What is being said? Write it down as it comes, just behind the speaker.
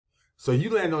So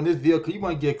you land on this video because you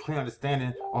want to get a clear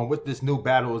understanding on what this new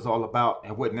battle is all about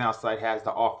and what Nowsite has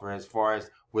to offer as far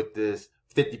as with this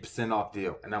 50% off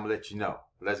deal. And I'm going to let you know.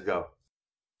 Let's go.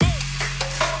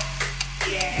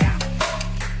 Yeah.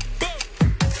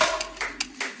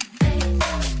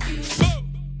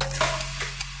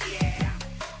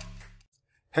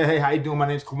 Hey, how you doing? My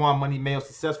name is Kawan Money Mail,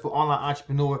 successful online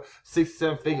entrepreneur,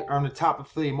 6-7 figure earner, top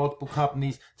affiliate, multiple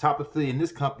companies, top affiliate in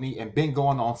this company, and been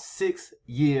going on 6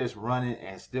 years running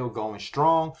and still going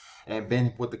strong, and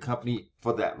been with the company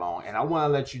for that long. And I want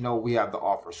to let you know we have the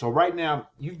offer. So right now,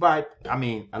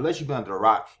 unless you've been under a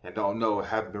rock and don't know,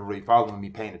 haven't been really following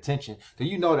me, paying attention, then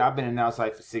you know that I've been in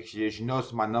Nowsite for 6 years. You know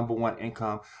it's my #1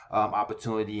 income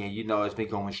opportunity, and you know it's been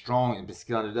going strong and been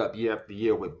scaling it up year after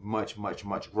year with much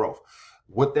growth.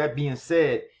 With that being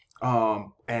said,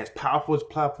 and as powerful as the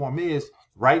platform is,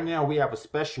 right now we have a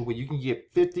special where you can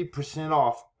get 50%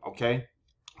 off, okay,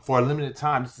 for a limited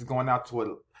time. This is going out to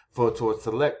a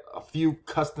select a few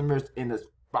customers in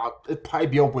it'll probably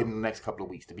be over in the next couple of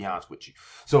weeks, to be honest with you.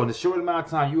 So in a short amount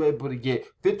of time, you're able to get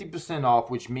 50% off,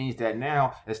 which means that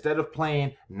now instead of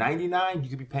paying $99, you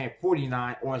could be paying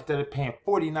 $49, or instead of paying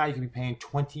 $49, you could be paying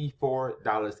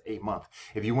 $24 a month.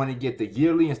 If you want to get the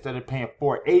yearly, instead of paying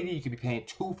 $480, you could be paying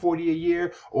 $240 a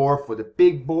year, or for the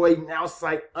big boy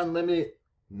Nowsite Unlimited,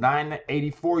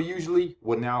 $984 usually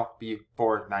would now be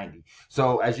 $490.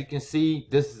 So as you can see,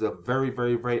 this is a very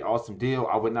awesome deal.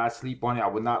 I would not sleep on it. I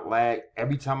would not lag.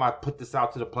 Every time I put this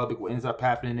out to the public, what ends up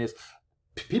happening is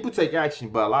people take action,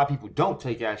 but a lot of people don't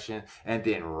take action. And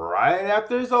then right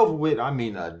after it's over with, I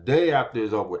mean a day after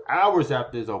it's over with, hours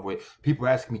after it's over with, people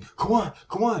are asking me, come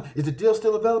on, is the deal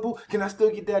still available? Can I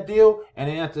still get that deal? And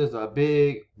the answer is a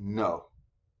big no.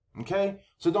 Okay,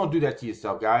 so don't do that to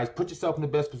yourself, guys. Put yourself in the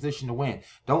best position to win.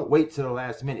 Don't wait till the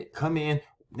last minute. Come in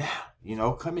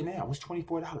now. Come in now. What's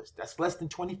 $24? That's less than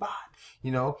 $25.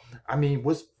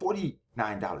 What's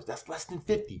 $49? That's less than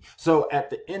 $50. So at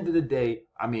the end of the day,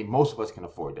 most of us can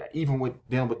afford that. Even with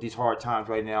dealing with these hard times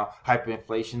right now,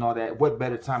 hyperinflation, all that, what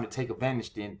better time to take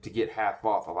advantage than to get half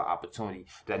off of an opportunity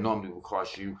that normally would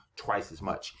cost you twice as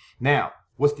much. Now,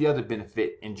 what's the other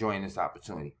benefit in joining this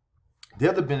opportunity? The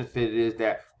other benefit is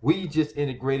that we just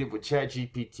integrated with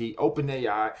ChatGPT.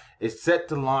 OpenAI is set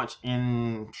to launch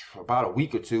in about a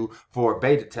week or two for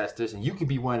beta testers, and you can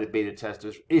be one of the beta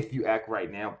testers if you act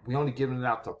right now. We're only giving it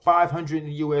out to 500 in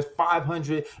the US,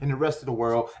 500 in the rest of the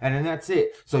world, and then that's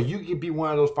it. So you can be one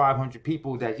of those 500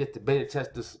 people that get the beta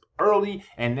testers early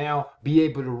and now be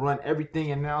able to run everything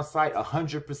in Nowsite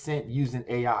 100% using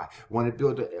AI. Want to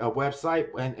build a website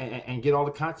and get all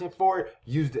the content for it?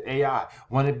 Use the AI.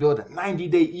 Want to build a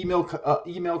 90-day email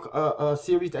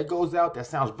series that goes out that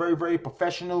sounds very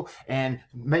professional and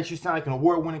makes you sound like an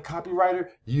award-winning copywriter?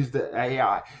 Use the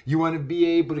AI. You want to be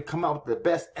able to come out with the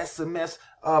best SMS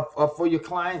for your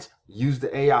clients? Use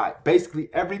the AI. Basically,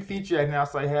 every feature that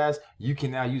Nowsite has, you can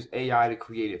now use AI to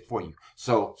create it for you.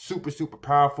 So super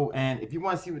powerful. And if you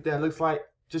want to see what that looks like,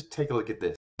 just take a look at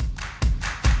this.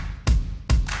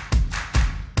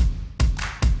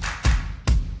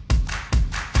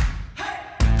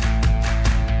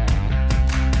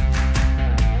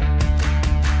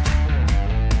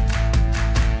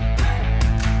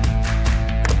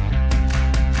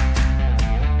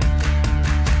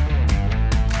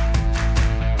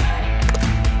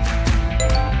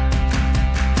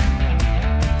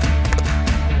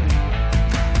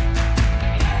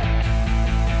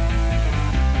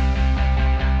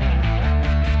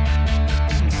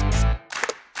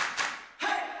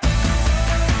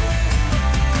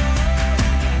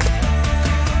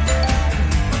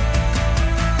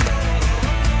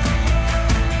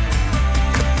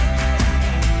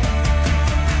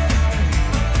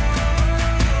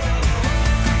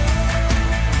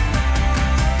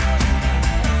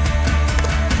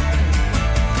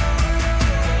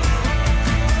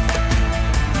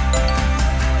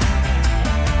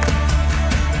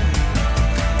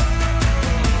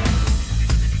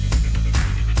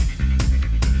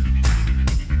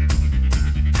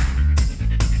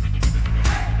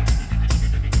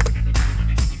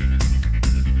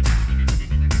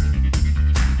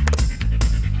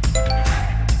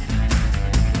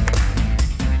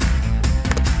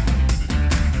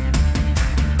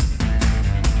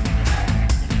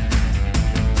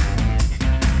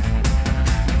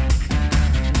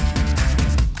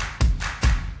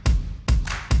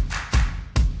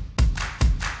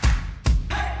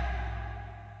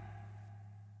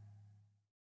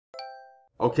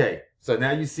 Okay, so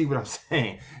now you see what I'm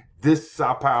saying. This is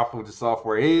how powerful the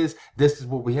software is. This is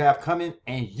what we have coming,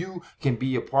 and you can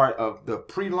be a part of the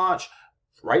pre-launch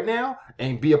right now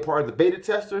and be a part of the beta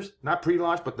testers, not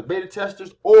pre-launch, but the beta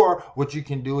testers. Or what you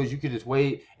can do is you can just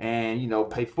wait and, you know,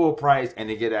 pay full price and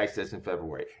then get access in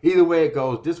February. Either way it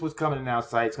goes, this was coming in our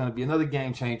site. It's going to be another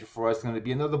game changer for us. It's going to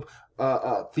be another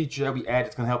feature that we add.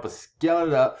 It's going to help us scale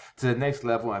it up to the next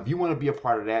level. And if you want to be a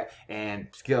part of that and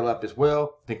scale up as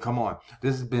well, then come on.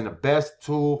 This has been the best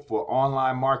tool for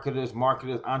online marketers,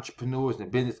 entrepreneurs,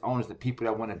 and business owners, and people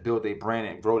that want to build their brand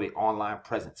and grow their online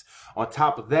presence. On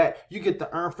top of that, you get to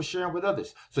earn for sharing with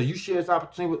others. So you share this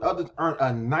opportunity with others, earn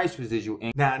a nice residual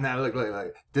income. Now look.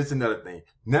 This is another thing.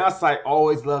 Nowsite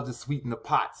always loves to sweeten the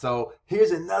pot. So here's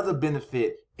another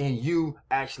benefit in you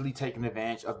actually taking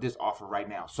advantage of this offer right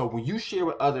now. So when you share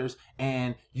with others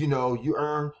and, you know, you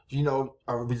earn, you know,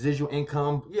 a residual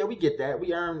income. Yeah, we get that.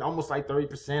 We earn almost like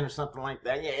 30% or something like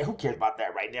that. Yeah, who cares about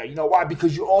that right now? You know why?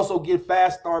 Because you also get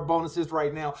fast start bonuses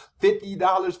right now.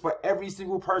 $50 for every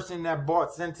single person that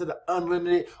bought into the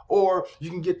unlimited, or you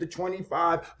can get the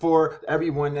 $25 for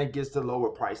everyone that gets the lower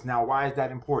price. Now, why is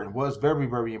that important? Well, it's very,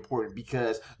 very important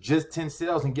because just 10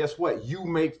 sales, and guess what? You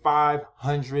make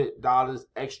 $500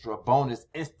 extra bonus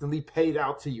instantly paid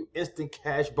out to you. Instant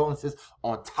cash bonuses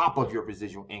on top of your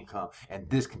residual income. And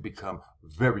this can become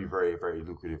very, very, very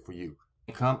lucrative for you.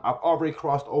 I've already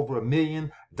crossed over $1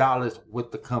 million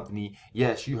with the company.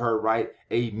 Yes, you heard right,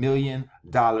 $1 million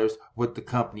with the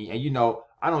company. And you know,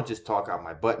 I don't just talk out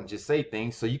my butt and just say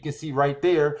things. So you can see right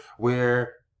there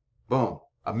where, boom,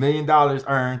 $1 million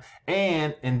earned.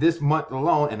 And in this month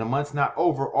alone, and the month's not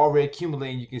over, already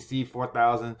accumulating, you can see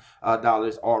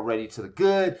 $4,000 already to the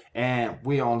good. And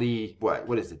we only,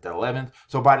 what is it, the 11th?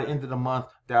 So by the end of the month,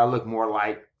 that'll look more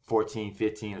like $14,000,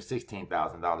 $15,000, or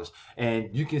 $16,000.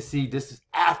 And you can see this is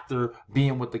after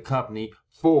being with the company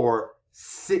for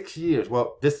 6 years.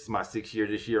 Well, this is my 6th year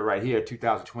this year right here.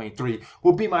 2023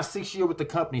 will be my 6th year with the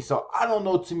company. So I don't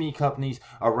know too many companies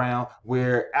around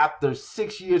where after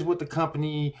 6 years with the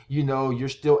company, you know, you're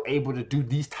still able to do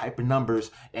these type of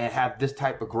numbers and have this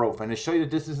type of growth. And to show you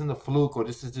that this isn't a fluke, or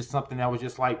this is just something that was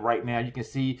just like right now, you can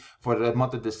see for the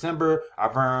month of December,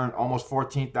 I've earned almost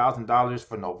 $14,000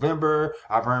 for November.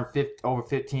 I've earned over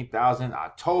 $15,000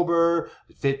 October,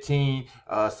 15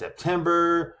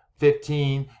 September,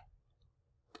 15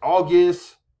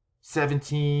 August,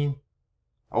 17,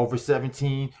 over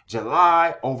 17,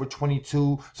 July, over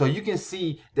 22. So you can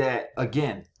see that,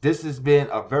 again, this has been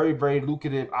a very, very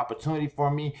lucrative opportunity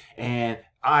for me. And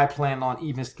I plan on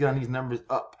even scaling these numbers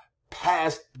up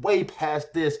way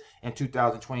past this in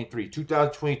 2023.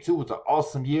 2022 was an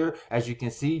awesome year, as you can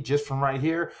see just from right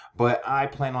here. But I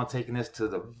plan on taking this to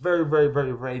the very, very,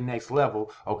 very, very next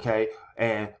level, okay?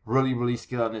 And really, really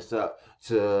scaling this up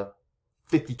to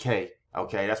 50K.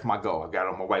 Okay, that's my goal. I got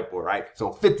it on my whiteboard, right?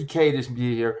 So 50K this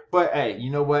year. But hey, you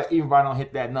know what? Even if I don't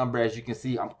hit that number, as you can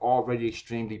see, I'm already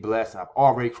extremely blessed. I've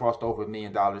already crossed over $1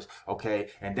 million. Okay,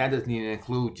 and that doesn't even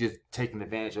include just taking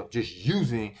advantage of just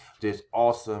using this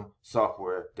awesome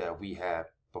software that we have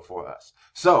before us.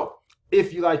 So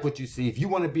if you like what you see, if you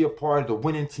want to be a part of the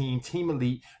winning team, Team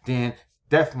Elite, then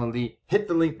definitely hit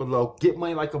the link below,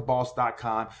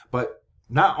 getmoneyLikeAboss.com. But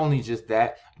not only just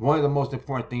that, one of the most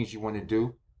important things you want to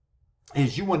do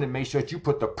is you want to make sure that you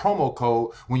put the promo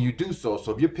code when you do so.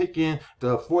 So if you're picking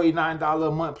the $49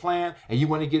 a month plan and you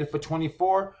want to get it for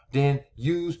 $24, then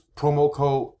use promo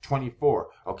code 24,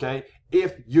 okay?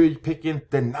 If you're picking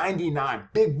the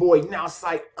 $99 big boy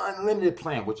Nowsite unlimited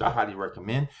plan, which I highly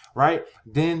recommend, right?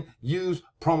 Then use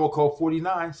promo code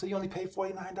 49, so you only pay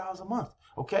 $49 a month,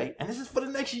 okay? And this is for the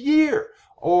next year.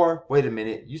 Or, wait a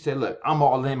minute, you said, look, I'm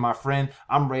all in, my friend.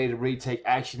 I'm ready to really take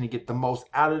action and get the most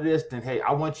out of this. Then, hey,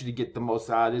 I want you to get the most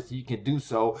out of this. You can do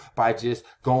so by just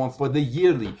going for the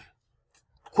yearly.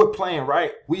 Quit playing,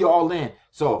 right? We all in.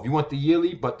 So if you want the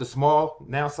yearly, but the small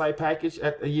Nowsite package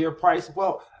at a year price,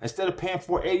 well, instead of paying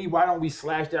 $480, why don't we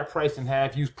slash that price in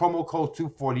half? Use promo code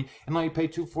 240 and only pay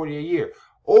 $240 a year.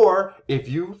 Or if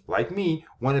you, like me,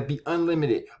 want to be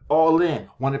unlimited, all in,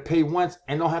 want to pay once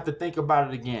and don't have to think about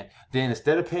it again, then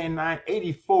instead of paying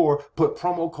 $984, put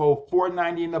promo code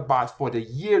 490 in the box for the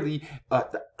yearly,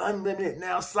 the unlimited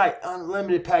Nowsite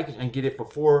unlimited package, and get it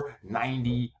for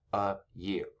 $490 a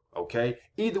year. Okay,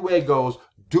 either way it goes,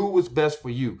 do what's best for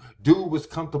you, do what's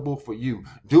comfortable for you,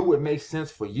 do what makes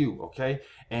sense for you. Okay,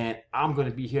 and I'm going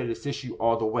to be here to assist you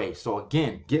all the way. So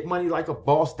again,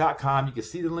 getmoneyLikeAboss.com. You can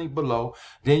see the link below.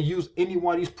 Then use any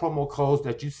one of these promo codes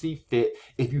that you see fit.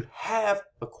 If you have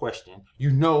a question,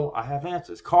 you know I have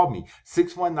answers. Call me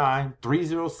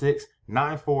 619-306-9494.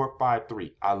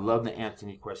 9453. I love to answer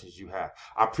any questions you have.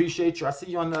 I appreciate you. I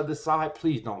see you on the other side.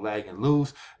 Please don't lag and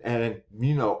lose. And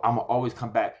you know, I'm going to always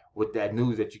come back with that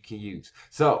news that you can use.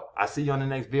 So I see you on the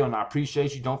next video, and I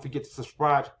appreciate you. Don't forget to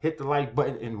subscribe, hit the like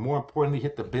button, and more importantly,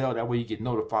 hit the bell. That way you get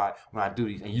notified when I do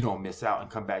these and you don't miss out and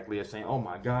come back later saying, oh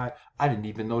my God, I didn't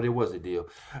even know there was a deal.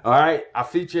 All right. I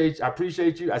appreciate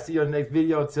you. I see you on the next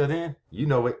video. Until then, you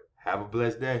know it. Have a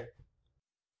blessed day.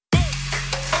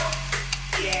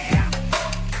 Yeah.